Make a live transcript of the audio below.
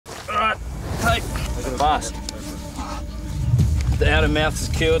fast. The outer mouth is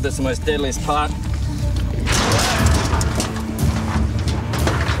cured, that's the most deadliest part.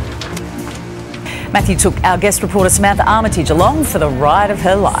 Matthew took our guest reporter Samantha Armytage along for the ride of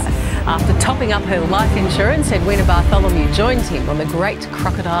her life. After topping up her life insurance, Edwina Bartholomew joined him on the great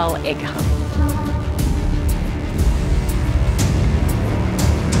crocodile egg hunt.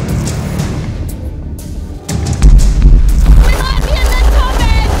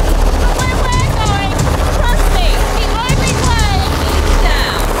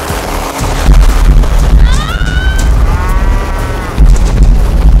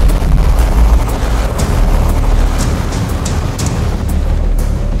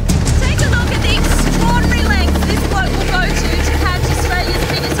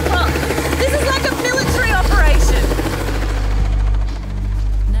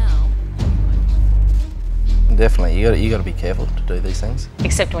 Definitely, you got to be careful to do these things.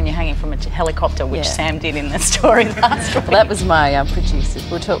 Except when you're hanging from a helicopter, which Sam did in the story last week. Well, that was my producer.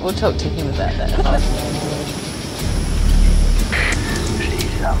 We'll talk to him about that.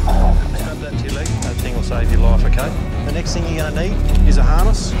 Grab that to your leg. That thing will save your life, okay? The next thing you're going to need is a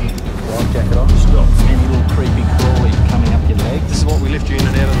harness. Life jacket on. Stop any little creepy crawly coming up your leg. This is what we lift you in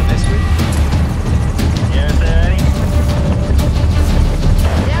and out of the nest with. Yeah, there, Eddie.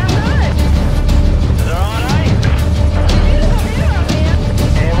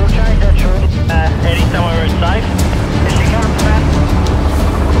 Eddie, somewhere where it's safe. Is she coming, Matt?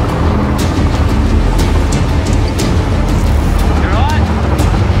 You alright?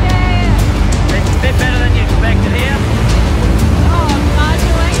 Yeah. It's a bit better than you expected here. Oh,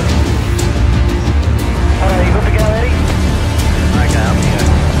 marginally. Alright, you good to go, Eddie? Okay, up you go.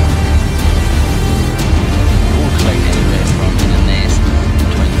 We'll collect anywhere from in a nest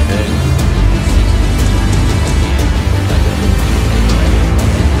between 30.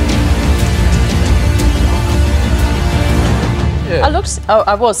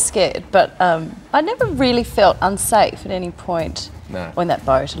 I was scared, but I never really felt unsafe at any point on that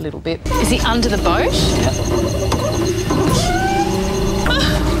boat a little bit. Is he under the boat? Yeah.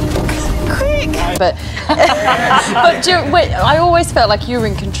 Quick! But I always felt like you were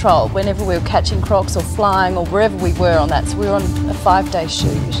in control whenever we were catching crocs or flying or wherever we were on that. So we were on a 5-day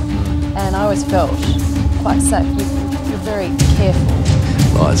shoot, and I always felt quite safe. You're very careful.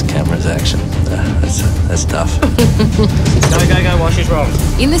 Lights, cameras, action. That's tough. Go, wash his roll.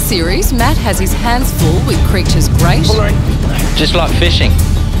 In the series, Matt has his hands full with creatures great Just like fishing.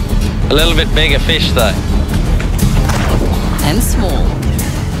 A little bit bigger fish though. and small.